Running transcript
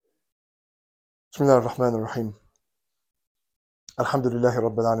بسم الله الرحمن الرحيم. الحمد لله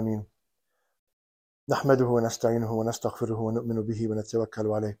رب العالمين، نحمده ونستعينه ونستغفره ونؤمن به ونتوكل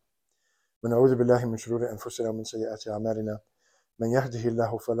عليه، ونعوذ بالله من شرور أنفسنا ومن سيئات أعمالنا. من يهده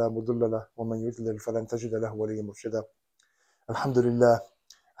الله فلا مضل له ومن يضلل فلن تجد له وليا مرشدا. الحمد لله،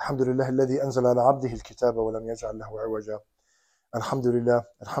 الحمد لله الذي أنزل على عبده الكتاب ولم يجعل له عوجا. الحمد لله،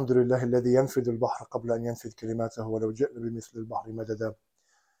 الحمد لله الذي ينفذ البحر قبل أن ينفذ كلماته ولو جئنا بمثل البحر مددا.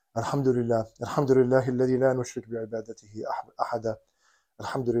 الحمد لله، الحمد لله الذي لا نشرك بعبادته أحدا.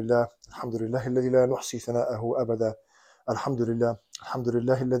 الحمد لله، الحمد لله الذي لا نحصي ثناءه أبدا. الحمد لله، الحمد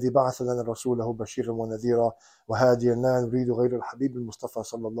لله الذي بعث لنا رسوله بشيرا ونذيرا وهاديا لا نريد غير الحبيب المصطفى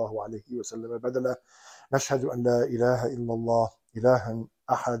صلى الله عليه وسلم بدلا. نشهد أن لا إله إلا الله إلها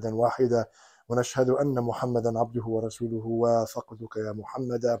أحدا واحدا، ونشهد أن محمدا عبده ورسوله وفقدك يا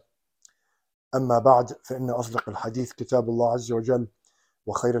محمد. أما بعد، فإن أصدق الحديث كتاب الله عز وجل،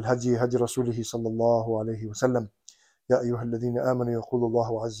 وخير الهدي هدي رسوله صلى الله عليه وسلم. يا أيها الذين آمنوا يقول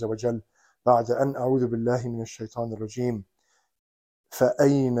الله عز وجل بعد أن أعوذ بالله من الشيطان الرجيم: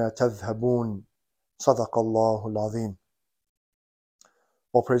 فأين تذهبون صدق الله العظيم.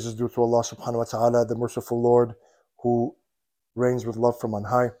 All praises due to Allah subhanahu wa ta'ala, the merciful Lord who reigns with love from on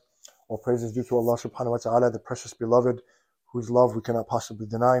high. All praises due to Allah subhanahu wa ta'ala, the precious beloved whose love we cannot possibly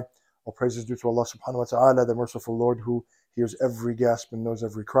deny. All praises due to Allah subhanahu wa ta'ala, the merciful Lord who hears every gasp and knows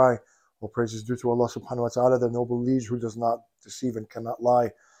every cry. All praises due to Allah subhanahu wa ta'ala, the noble liege who does not deceive and cannot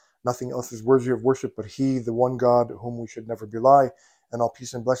lie. Nothing else is worthy of worship but He, the one God, whom we should never belie. And all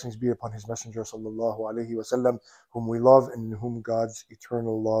peace and blessings be upon His Messenger sallallahu alaihi wasallam, whom we love and in whom God's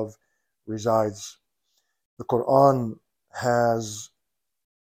eternal love resides. The Quran has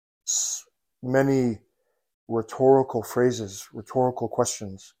many rhetorical phrases, rhetorical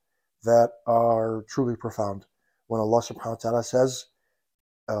questions that are truly profound. When Allah subhanahu wa ta'ala says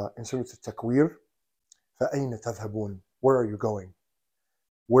in Surah Al-Takwir, فَأَيْنَ تَذْهَبُونَ? Where are you going?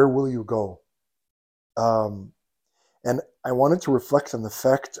 Where will you go? And I wanted to reflect on the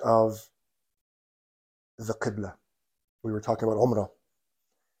fact of the Qibla. We were talking about Umrah.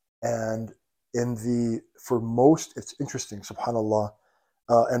 And for most, it's interesting, subhanAllah.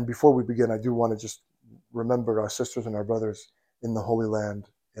 And before we begin, I do want to just remember our sisters and our brothers in the Holy Land,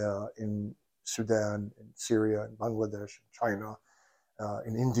 in Sudan, in Syria, in Bangladesh, in China,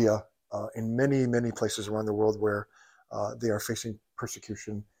 in India, in many, many places around the world where they are facing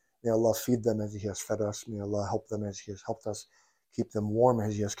persecution. May Allah feed them as He has fed us. May Allah help them as He has helped us, keep them warm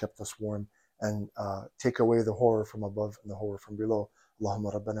as He has kept us warm, and take away the horror from above and the horror from below.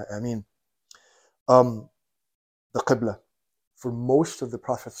 Allahumma Rabbana Ameen. The Qibla. For most of the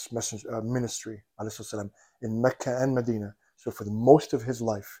Prophet's ministry, ﷺ, in Mecca and Medina, so for the most of his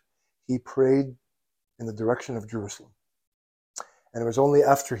life, he prayed in the direction of Jerusalem. And it was only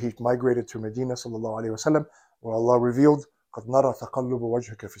after he migrated to Medina, sallallahu alaihi wasallam, where Allah revealed, قَدْ نَرَى تَقَلُّبَ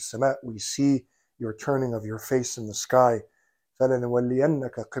وَجْهِكَ فِي السَّمَاءِ, we see your turning of your face in the sky.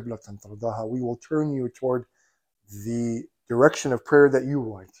 فَلَنُوَلِّيَنَّكَ قِبْلَةً تَرْضَاهَا, we will turn you toward the direction of prayer that you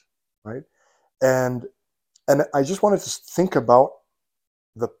like, right? And I just wanted to think about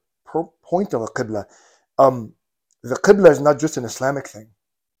the point of a Qibla. The Qibla is not just an Islamic thing.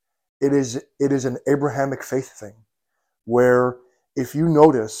 It is an Abrahamic faith thing, where if you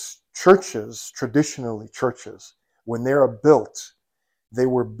notice, traditionally churches, when they are built, they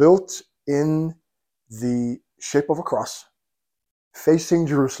were built in the shape of a cross, facing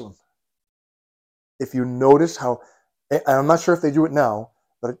Jerusalem. If you notice how, and I'm not sure if they do it now,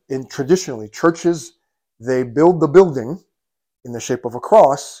 but traditionally, churches, they build the building in the shape of a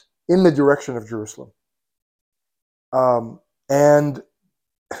cross in the direction of Jerusalem. But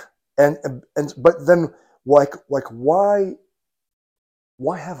then, like why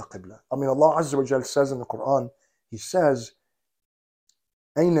have a Qibla? I mean, Allah Azza wa Jal says in the Quran, He says,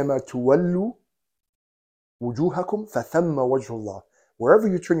 أَيْنَمَا تُوَلُّوا وُجُوهَكُمْ فَثَمَّ وَجْهُ اللَّهِ. Wherever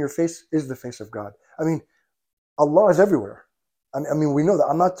you turn your face is the face of God. I mean, Allah is everywhere. I mean, we know that.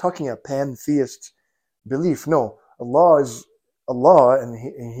 I'm not talking a pantheist belief. No, Allah is Allah, and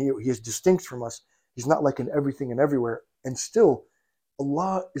He is distinct from us. He's not like in everything and everywhere. And still,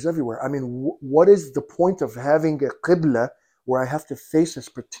 Allah is everywhere. I mean, what is the point of having a Qibla where I have to face this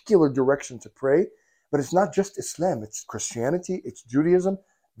particular direction to pray? But it's not just Islam. It's Christianity. It's Judaism.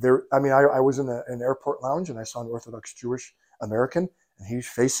 I was in an airport lounge and I saw an Orthodox Jewish American, and he's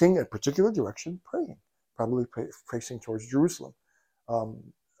facing a particular direction praying, probably facing towards Jerusalem.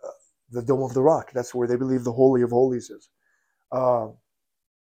 The Dome of the Rock. That's where they believe the Holy of Holies is.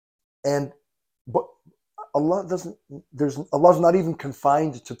 But Allah's not even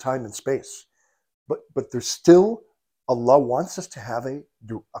confined to time and space. But there's still Allah wants us to have a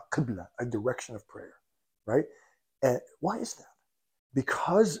qibla, a direction of prayer, right? And why is that?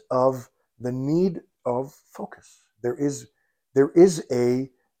 Because of the need of focus. There is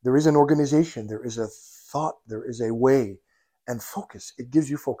an organization, there is a thought, there is a way, and focus. It gives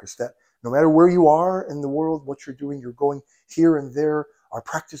you focus that no matter where you are in the world, what you're doing, you're going here and there. Our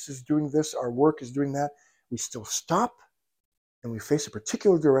practice is doing this, our work is doing that. We still stop and we face a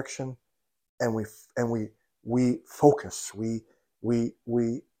particular direction, and we focus. We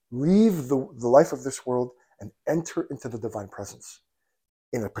leave the life of this world and enter into the divine presence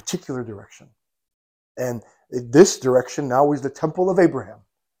in a particular direction. And this direction now is the temple of Abraham,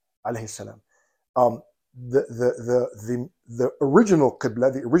 alayhi salam. The original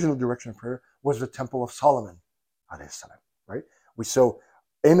qibla, the original direction of prayer, was the temple of Solomon, alayhi salam, right? So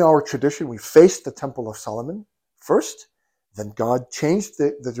in our tradition, we face the temple of Solomon first, then God changed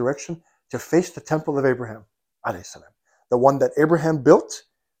the direction to face the temple of Abraham, alayhi salam, the one that Abraham built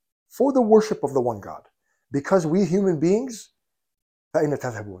for the worship of the one God. Because we human beings, فَأَيْنَ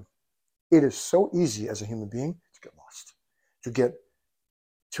تَذْهَبُونَ? It is so easy as a human being to get lost,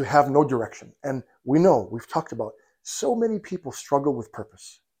 to have no direction. And we know, we've talked about, so many people struggle with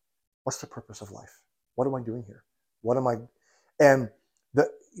purpose. What's the purpose of life? What am I doing here? What am I? And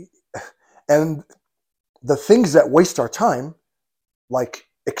the things that waste our time, like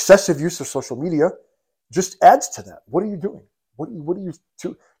excessive use of social media, just adds to that. What are you doing? What are you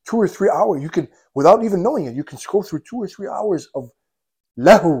 2 or 3 hours? You can, without even knowing it, you can scroll through 2 or 3 hours of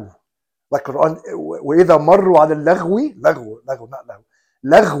lahu. Like Quran, وَإِذَا مَرُّوا عَلَى اللَّغْوِ لَغْوِ not lahu.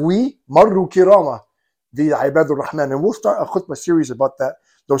 لَغْوِ مَرُّوا كِرَامًا. The Ibadur Rahman. And we'll start a khutbah series about that,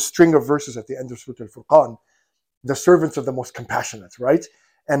 those string of verses at the end of Surah Al-Furqan. The servants of the most compassionate, right?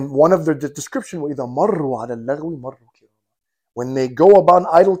 And one of the description, وَإِذَا مَرُّوا عَلَى اللَّغْوِ مَرُّوا كِرَامًا. When they go about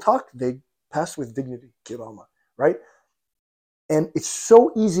idle talk, they pass with dignity, kirama, right? And it's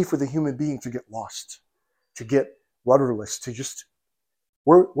so easy for the human being to get lost, to get rudderless, to just,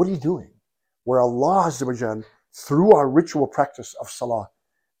 what are you doing? Where Allah Azza wa Jal, through our ritual practice of salah,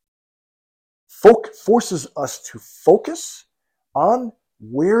 forces us to focus on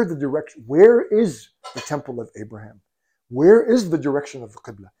where is the temple of Abraham? Where is the direction of the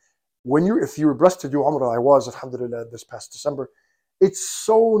Qibla? If you were blessed to do Umrah, I was, alhamdulillah, this past December, it's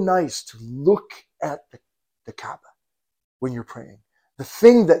so nice to look at the Kaaba when you're praying. The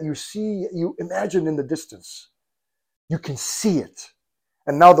thing that you see, you imagine in the distance, you can see it.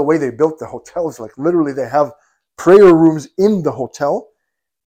 And now the way they built the hotels, like literally they have prayer rooms in the hotel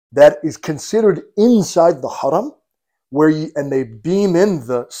that is considered inside the haram, and they beam in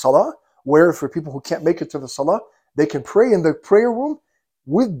the salah, where for people who can't make it to the salah, they can pray in the prayer room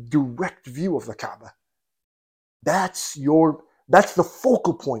with direct view of the Kaaba. That's the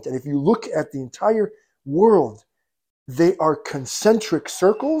focal point. And if you look at the entire world, they are concentric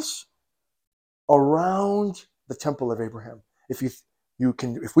circles around the temple of Abraham. If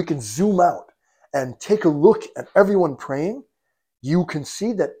we can zoom out and take a look at everyone praying, you can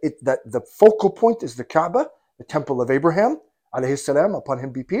see that the focal point is the Kaaba, the temple of Abraham, alayhi salam, upon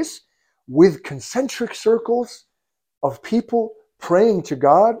him be peace, with concentric circles of people praying to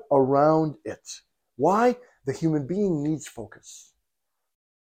God around it. Why? The human being needs focus.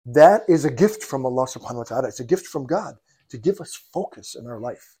 That is a gift from Allah subhanahu wa ta'ala. It's a gift from God to give us focus in our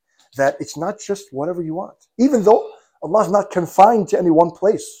life. That it's not just whatever you want. Even though Allah is not confined to any one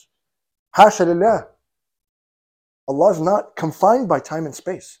place. Hasha lillah. Allah is not confined by time and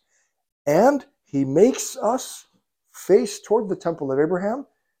space. And He makes us face toward the temple of Abraham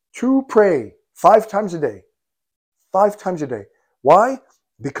to pray 5 times a day. 5 times a day. Why?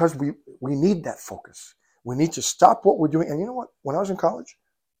 Because we need that focus. We need to stop what we're doing. And you know what? When I was in college,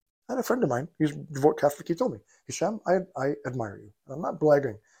 I had a friend of mine, he's devout Catholic, he told me, Hisham, I admire you. I'm not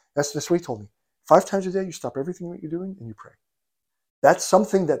bragging. That's what he told me. 5 times a day, you stop everything that you're doing and you pray. That's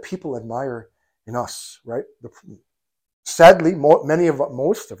something that people admire in us, right? Sadly,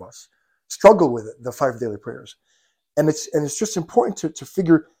 most of us struggle with it, the 5 daily prayers. And it's just important to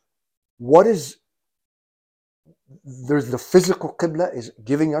figure there's the physical qibla is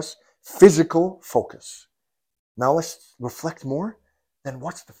giving us physical focus. Now let's reflect more. Then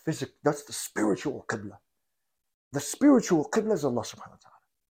what's that's the spiritual qibla. The spiritual qibla is Allah subhanahu wa ta'ala.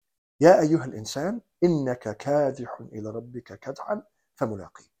 Ya ayyuhal insan, innaka kadihun ila rabbika kad'an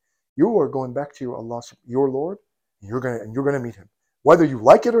famulaqi. You are going back to your Lord, and you're going to meet Him. Whether you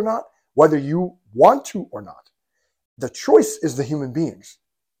like it or not, whether you want to or not. The choice is the human being's.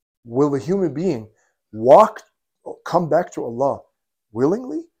 Will the human being come back to Allah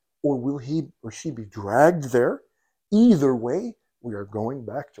willingly, or will he or she be dragged there? Either way, we are going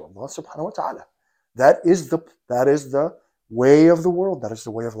back to Allah subhanahu wa ta'ala. That is the way of the world. That is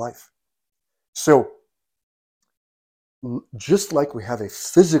the way of life. So just like we have a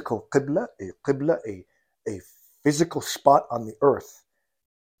physical qibla, a physical spot on the earth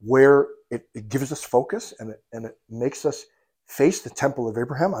where it gives us focus and it makes us face the temple of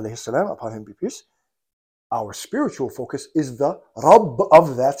Abraham, alayhi salam, upon him be peace. Our spiritual focus is the Rabb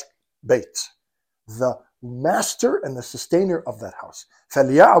of that bayt, the master and the sustainer of that house.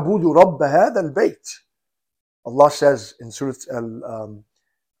 فَلْيَعْبُدُوا رَبَّ هَذَا الْبَيْتِ. Allah says in Surah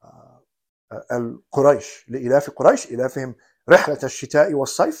Al-Quraysh, لإلاف قريش إلافهم رحلة الشتاء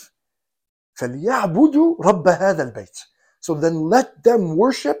والصيف فليعبدوا رب هذا البيت. So then let them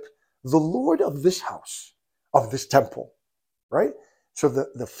worship the Lord of this house, of this temple, right? So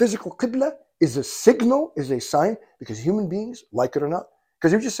the physical qibla is a signal, is a sign, because human beings, like it or not,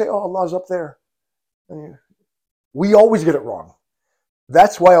 because you just say, oh, Allah's up there. We always get it wrong.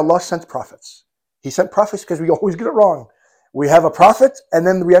 That's why Allah sent prophets. He sent prophets because we always get it wrong. We have a prophet and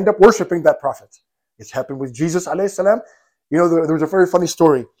then we end up worshiping that prophet. It's happened with Jesus alayhi salam. You know, there was a very funny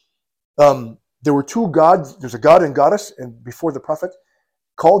story. There were two gods. There's a god and goddess, and before the prophet,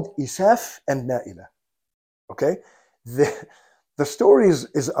 called Isaf and Na'ila. Okay? The story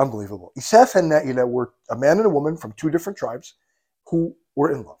is unbelievable. Isaf and Na'ila were a man and a woman from two different tribes who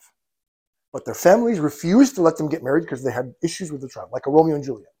were in love. But their families refused to let them get married because they had issues with the tribe, like a Romeo and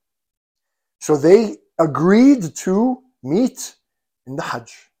Juliet. So they agreed to meet in the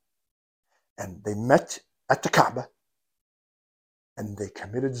Hajj. And they met at the Kaaba. And they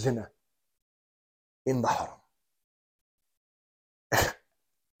committed zina in the Haram.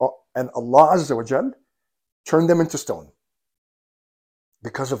 And Allah Azza wa Jal turned them into stone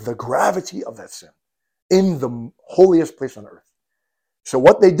because of the gravity of that sin in the holiest place on earth. So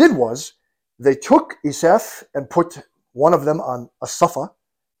what they did was, they took Isaf and put one of them on a Safa,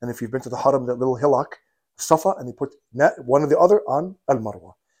 and if you've been to the Haram, that little hillock, Safa, and they put one of the other on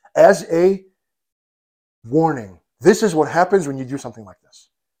Al-Marwa as a warning. This is what happens when you do something like this.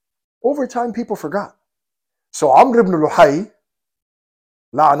 Over time, people forgot. So Amr ibn Luhay,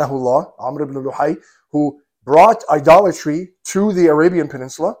 la'anahullah, Amr ibn Luhay, who brought idolatry to the Arabian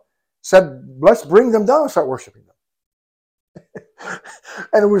Peninsula, said, let's bring them down and start worshiping them.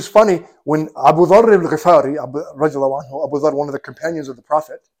 And it was funny when Abu Dharr al-Ghifari, Abu Dharr, one of the companions of the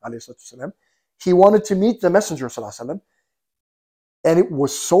Prophet, he wanted to meet the Messenger, and it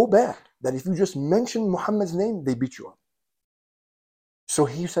was so bad that if you just mention Muhammad's name, they beat you up. So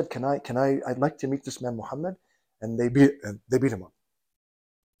he said, I'd like to meet this man Muhammad, and they beat him up.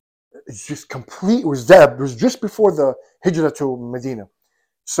 It's just complete. It was just before the Hijrah to Medina.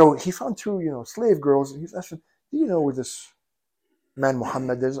 So he found two, slave girls, and he asked them, do you know where this man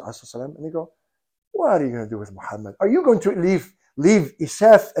Muhammad is? And they go, what are you going to do with Muhammad? Are you going to leave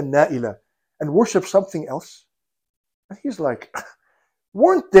Isaf and Na'ila and worship something else? And he's like,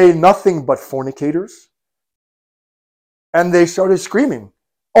 weren't they nothing but fornicators? And they started screaming,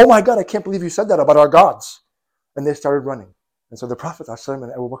 oh my God, I can't believe you said that about our gods. And they started running. And so the Prophet and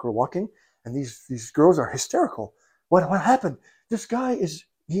Abu Bakr were walking, and these girls are hysterical. What happened? This guy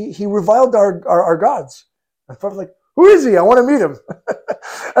he reviled our gods. And the Prophet was like, who is he? I want to meet him.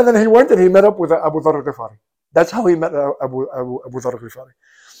 And then he went and he met up with Abu Dharr al-Ghifari. That's how he met Abu Dharr al-Ghifari.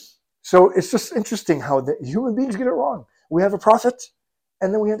 So it's just interesting how the human beings get it wrong. We have a prophet,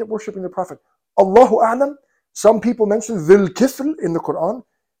 and then we end up worshiping the prophet. Allahu A'lam, some people mention Dhul Kifl in the Quran,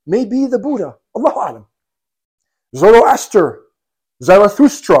 may be the Buddha. Allahu A'lam. Zoroaster,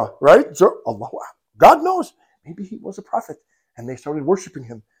 Zarathustra, right? Allahu A'lam. God knows. Maybe he was a prophet, and they started worshiping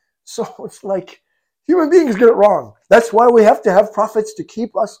him. So it's like, human beings get it wrong. That's why we have to have prophets to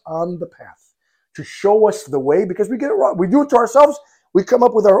keep us on the path, to show us the way, because we get it wrong. We do it to ourselves. We come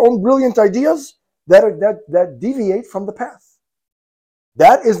up with our own brilliant ideas that deviate from the path.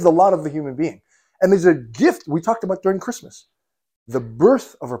 That is the lot of the human being. And there's a gift we talked about during Christmas. The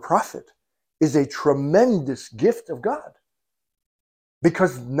birth of a prophet is a tremendous gift of God.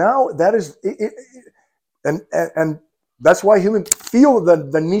 Because now that is, and that's why humans feel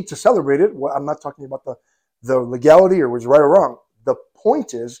the need to celebrate it. Well, I'm not talking about the legality or what's right or wrong. The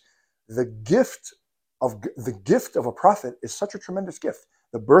point is, the gift of a prophet is such a tremendous gift.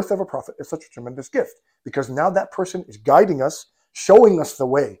 The birth of a prophet is such a tremendous gift, because now that person is guiding us, showing us the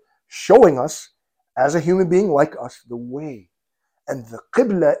way, showing us as a human being like us the way. And the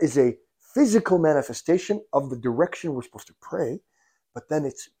qibla is a physical manifestation of the direction we're supposed to pray, but then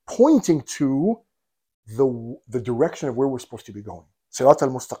it's pointing to the direction of where we're supposed to be going. Sirat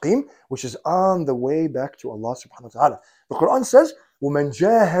al-Mustaqim, which is on the way back to Allah subhanahu wa ta'ala. The Quran says, وَمَنْ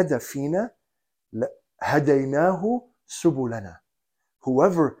جَاهَدَ فِينَا هَدَيْنَاهُ سُبُلَنَا.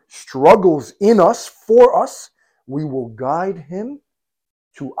 whoever struggles in us, for us, we will guide him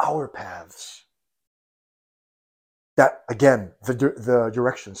to our paths. That, again, the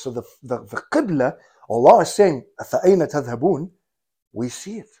direction. So the Qibla, Allah is saying, فَأَيْنَ تَذْهَبُونَ? We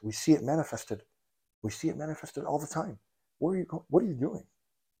see it. We see it manifested. We see it manifested all the time. Where are you going? What are you doing?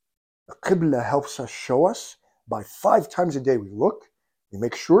 The Qibla helps us, show us, by 5 times a day we look, we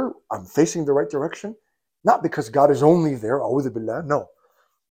make sure I'm facing the right direction. Not because God is only there, a'udhu billah, no.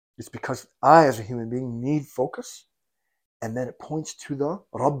 It's because I, as a human being, need focus. And then it points to the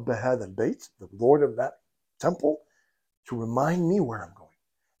Rabb hadha al-bayt, the Lord of that temple, to remind me where I'm going.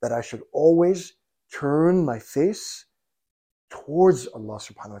 That I should always turn my face towards Allah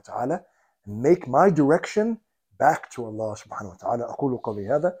subhanahu wa ta'ala and make my direction back to Allah subhanahu wa ta'ala. أقول قولي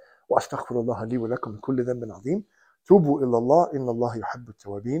هذا وأستغفر الله لي ولكم من كل ذنب عظيم. توبوا إلى الله إن الله يحب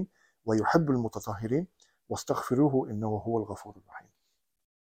التوابين ويحب المتطهرين واستغفروه إنه هو الغفور الرحيم.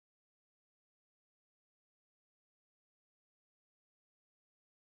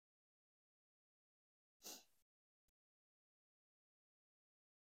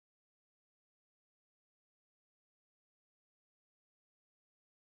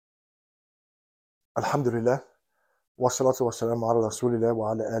 Alhamdulillah, wa salatu wa salam ala rasulillah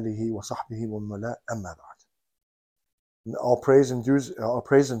wa ala alihi wa sahbihi wa mala amma ba'd. All praise and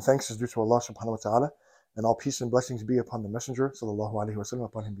thanks is due to Allah subhanahu wa ta'ala, and all peace and blessings be upon the Messenger sallallahu alaihi wasallam,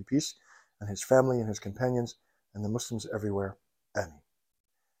 upon him be peace, and his family and his companions, and the Muslims everywhere. Ameen.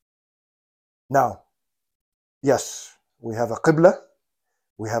 Now, yes, we have a qibla,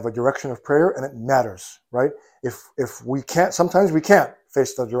 we have a direction of prayer, and it matters, right? If we can't, sometimes we can't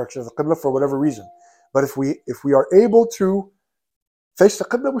face the direction of the qibla for whatever reason. But if we are able to face the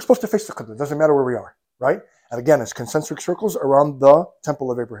qibla, we're supposed to face the qibla. It doesn't matter where we are, right? And again, it's concentric circles around the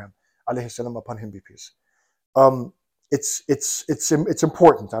temple of Abraham, alayhi salam, upon him be peace. It's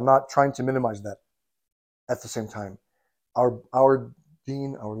important. I'm not trying to minimize that. At the same time, our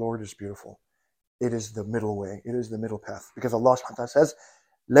deen, our Lord, is beautiful. It is the middle way. It is the middle path. Because Allah subhanahu wa ta'ala says,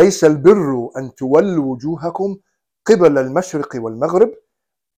 لَيْسَ الْبِرُّ أَن تُوَلُّوا وُجُوهَكُمْ قِبَلَ الْمَشْرِقِ وَالْمَغْرِبِ.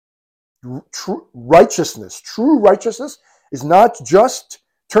 True righteousness is not just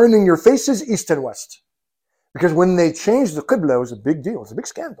turning your faces east and west. Because when they changed the Qibla, it was a big deal. It was a big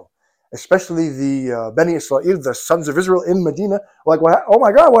scandal. Especially the Bani Israel, the sons of Israel in Medina, like, oh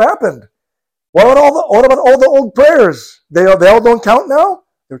my God, what happened? What about all the old prayers? They all don't count now?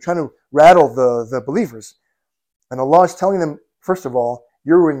 They're trying to rattle the believers. And Allah is telling them, first of all,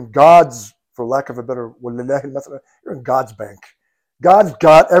 you're in God's, for lack of a better, you're in God's bank. God's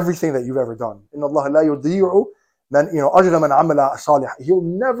got everything that you've ever done. Inna Allah la yudi'u man, ajra man amala salih. He'll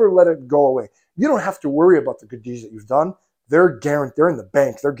never let it go away. You don't have to worry about the good deeds that you've done. They're in the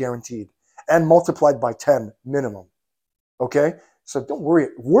bank. They're guaranteed. And multiplied by 10 minimum. Okay? So don't worry.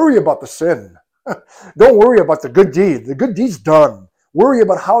 Worry about the sin. Don't worry about the good deed. The good deed's done. Worry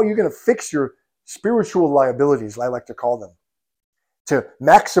about how you're going to fix your spiritual liabilities, I like to call them, to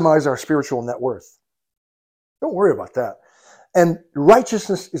maximize our spiritual net worth. Don't worry about that. And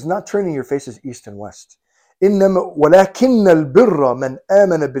righteousness is not turning your faces east and west. إنما ولكن البر من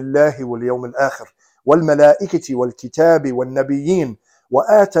آمن بالله واليوم الآخر والملائكة والكتاب والنبيين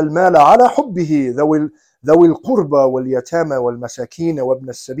وآتى المال على حبه ذوي القربى واليتامى والمساكين وابن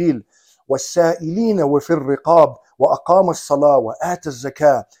السبيل والسائلين وفي الرقاب وأقام الصلاة وآتى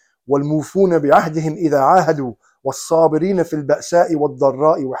الزكاة والموفون بعهدهم إذا عاهدوا والصابرين في البأساء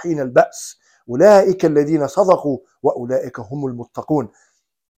والضراء وحين البأس أولئك الذين صدقوا وأولئك هم المتقون.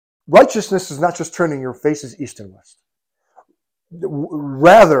 Righteousness is not just turning your faces east and west.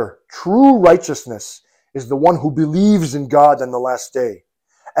 Rather, true righteousness is the one who believes in God and the last day,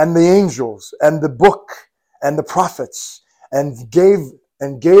 and the angels, and the book, and the prophets, and gave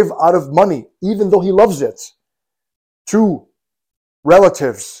out of money, even though he loves it, to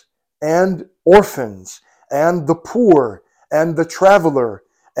relatives, and orphans, and the poor, and the traveler,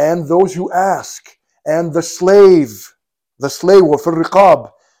 and those who ask, and the slave, وَفِي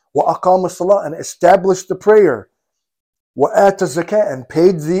الرِّقَابِ وَأَقَامَ الصَّلَاةِ, and established the prayer, وَآتَ الزَّكَاةِ, and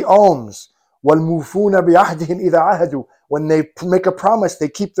paid the alms, وَالْمُوفُونَ بِعَهْدِهِمْ إِذَا عَاهَدُوا, when they make a promise, they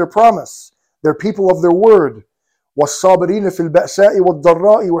keep their promise. They're people of their word. وَالصَّابِرِينَ فِي الْبَأْسَاءِ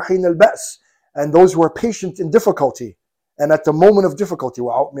وَالضَّرَّاءِ وَحِينَ الْبَأْسِ, and those who are patient in difficulty, and at the moment of difficulty.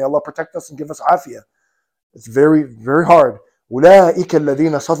 May Allah protect us and give us afiyah. It's very, very hard. أُولَٰئِكَ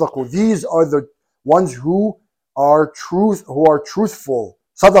الَّذِينَ صَدَقُوا, these are the ones who are truthful.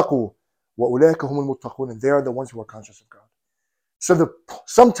 صَدَقُوا وَأُولَٰئِكَ هُمُ الْمُتَّقُونَ, and they are the ones who are conscious of God. So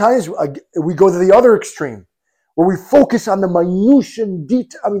sometimes we go to the other extreme, where we focus on the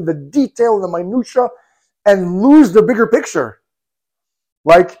the detail, the minutia, and lose the bigger picture.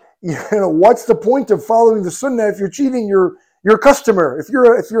 Like, what's the point of following the sunnah if you're cheating your customer? If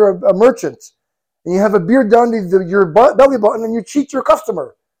you're a merchant and you have a beard down your belly button and you cheat your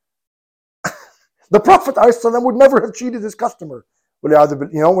customer, the Prophet ﷺ would never have cheated his customer.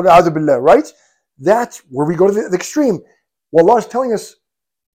 Right? That's where we go to the extreme. Well, Allah is telling us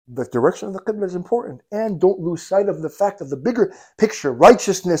the direction of the Qibla is important, and don't lose sight of the fact of the bigger picture.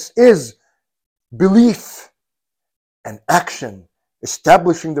 Righteousness is belief and action,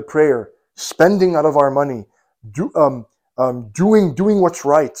 establishing the prayer, spending out of our money, doing what's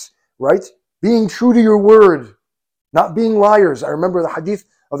right, being true to your word, not being liars. I remember the hadith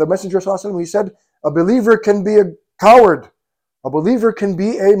of the Messenger ﷺ. He said, a believer can be a coward, a believer can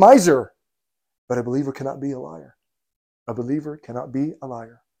be a miser, but a believer cannot be a liar. A believer cannot be a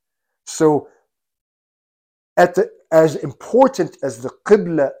liar. So, as important as the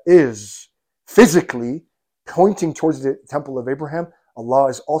Qibla is physically, pointing towards the Temple of Abraham, Allah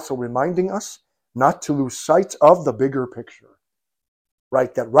is also reminding us not to lose sight of the bigger picture.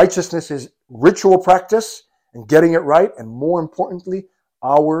 Right? That righteousness is ritual practice and getting it right, and more importantly,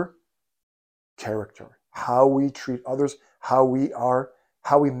 our character, how we treat others, how we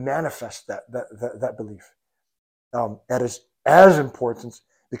manifest that belief. That is as important,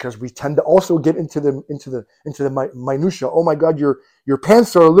 because we tend to also get into the minutia. Oh my God, your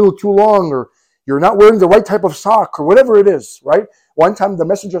pants are a little too long, or you're not wearing the right type of sock, or whatever it is, right? One time the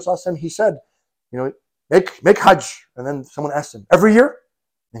Messenger ﷺ, he said, make Hajj. And then someone asked him, every year?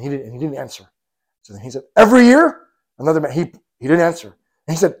 And he didn't answer. So then he said, every year? Another man, he didn't answer.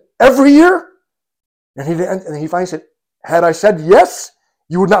 And he said, every year? And he didn't. And he finally said, had I said yes,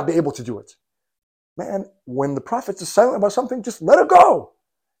 you would not be able to do it. Man, when the Prophet is silent about something, just let it go.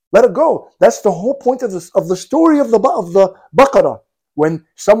 Let it go. That's the whole point of the story of the Baqarah. When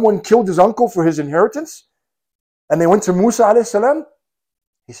someone killed his uncle for his inheritance, and they went to Musa alayhi salam,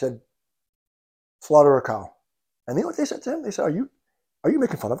 he said, slaughter a cow. And you know what they said to him? They said, are you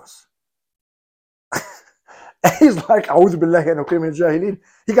making fun of us? And he's like, A'udhu billahi an uqim min jahilin.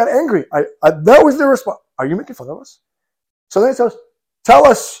 He got angry. That was their response. Are you making fun of us? So then he says, tell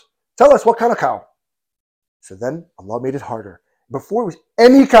us what kind of cow. So then Allah made it harder. Before it was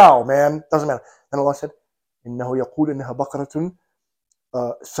any cow, man. Doesn't matter. Then Allah said, إِنَّهُ يَقُولُ إِنَّهَا بَقَرَةٌ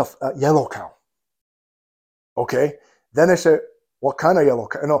yellow cow. Okay. Then I said, what kind of yellow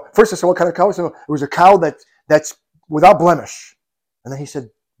cow? No, first I said, what kind of cow? So it was a cow that's without blemish. And then he said,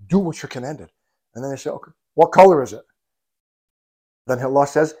 do what you're commanded. And then I said, okay, what color is it? Then Allah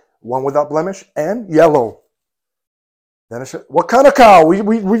says, one without blemish and yellow. Then I said, what kind of cow? We've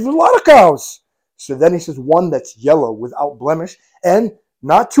a lot of cows. So then he says, one that's yellow without blemish and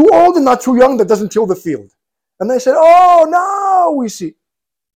not too old and not too young, that doesn't till the field. And they said, oh no, we see.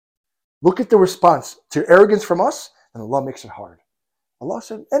 Look at the response to arrogance from us, and Allah makes it hard. Allah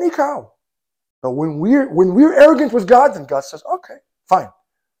said, any cow. But when we're arrogant with God, then God says, okay, fine.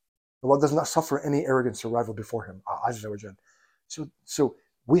 Allah does not suffer any arrogance or rival before Him. So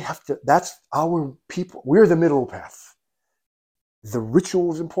we have to, that's our people. We're the middle path. The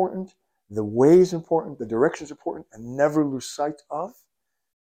ritual is important, the way is important, the direction is important, and never lose sight of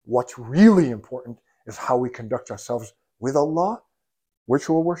what's really important is how we conduct ourselves with Allah,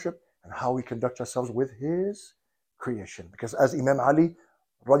 ritual worship, and how we conduct ourselves with His creation. Because as Imam Ali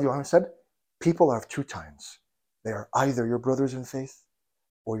radiallahu anhu said, people are of two kinds. They are either your brothers in faith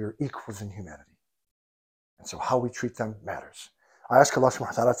or your equals in humanity. And so how we treat them matters. I ask Allah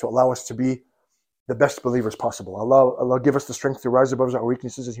subhanahu wa ta'ala to allow us to be the best believers possible. Allah give us the strength to rise above our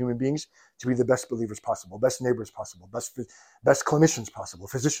weaknesses as human beings, to be the best believers possible, best neighbors possible, best clinicians possible,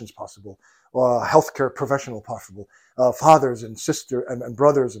 physicians possible, healthcare professional possible, fathers and sisters and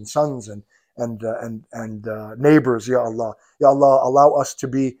brothers and sons and neighbors. Ya Allah, allow us to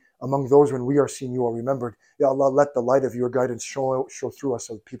be among those when we are seen, you are remembered. Ya Allah, let the light of your guidance show through us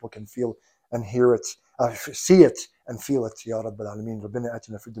so that people can feel and hear it, see it and feel it. Ya Rabbal Alameen. ربنا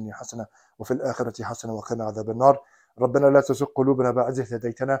آتنا في الدنيا حسنة وفي الآخرة حسنة وقنا عذاب النار. ربنا لا تزغ قلوبنا بعد إذ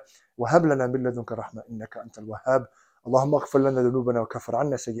هديتنا وهب لنا من لدنك رحمة إنك أنت الوهاب. اللهم اغفر لنا ذنوبنا وكفر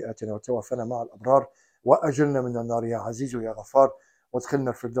عنا سيئاتنا وتوفنا مع الأبرار وأجرنا من النار يا عزيز يا غفار وادخلنا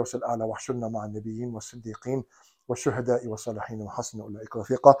الفردوس الأعلى واحشرنا مع النبيين والصديقين والشهداء والصالحين وحسن أولئك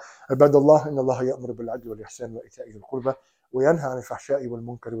رفيقا. عباد الله، إن الله يأمر بالعدل والإحسان وإيتاء ذي القربى وينهى عن الفحشاء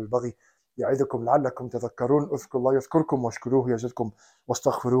والمنكر والبغي يعظكم لعلكم تذكرون. اذكروا الله يذكركم واشكروه يزدكم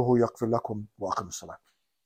واستغفروه يغفر لكم وأقيموا الصلاة.